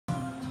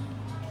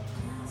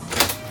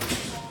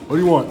What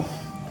do you want?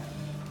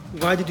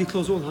 Why did you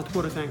close all hot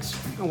water tanks?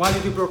 And why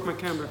did you break my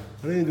camera?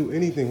 I didn't do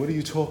anything. What are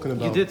you talking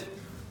about? You did.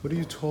 What are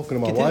you talking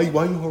about? You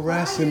Why are you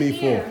harassing me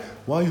for?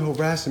 Why are you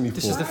harassing me for?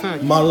 This is the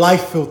fact. My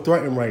life feels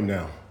threatened right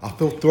now. I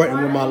feel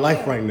threatened with my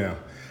life right now.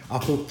 I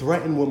feel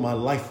threatened with my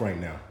life right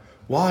now.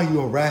 Why are you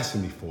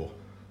harassing me for?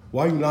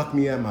 Why are you knocking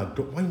me at my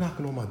door? Why are you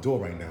knocking on my door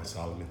right now,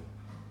 Solomon?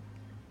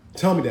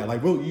 Tell me that.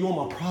 Like, bro, you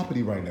on my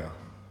property right now.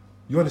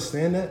 You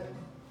understand that?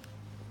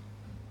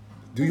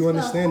 Do you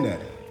understand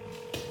that?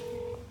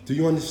 Do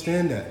you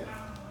understand that?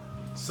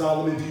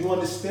 Solomon, do you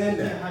understand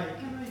that? Yeah, hi.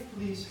 Can I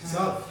please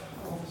have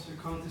Officer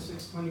come to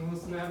 620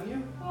 Wilson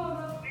Avenue?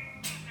 What?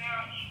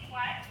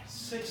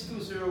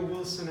 620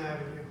 Wilson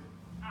Avenue.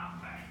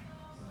 Okay.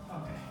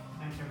 Okay,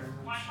 thank you very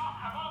much.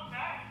 Hello,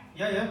 sir.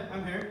 Yeah,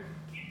 I'm here.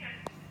 You said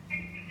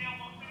 620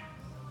 Wilson?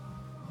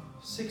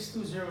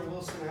 620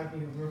 Wilson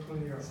Avenue, Brooklyn,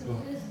 New York. So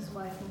this is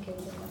why I think it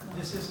was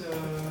This is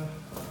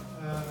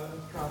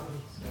property.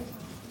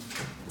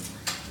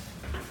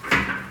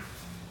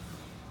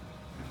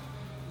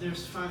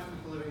 There's 5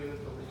 people living in the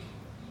building.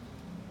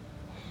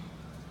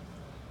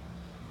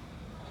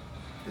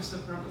 This is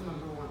apartment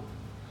number 1.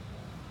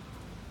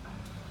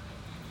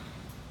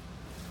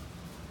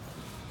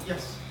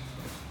 Yes.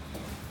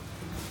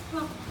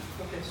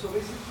 Okay, so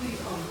basically,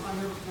 I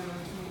have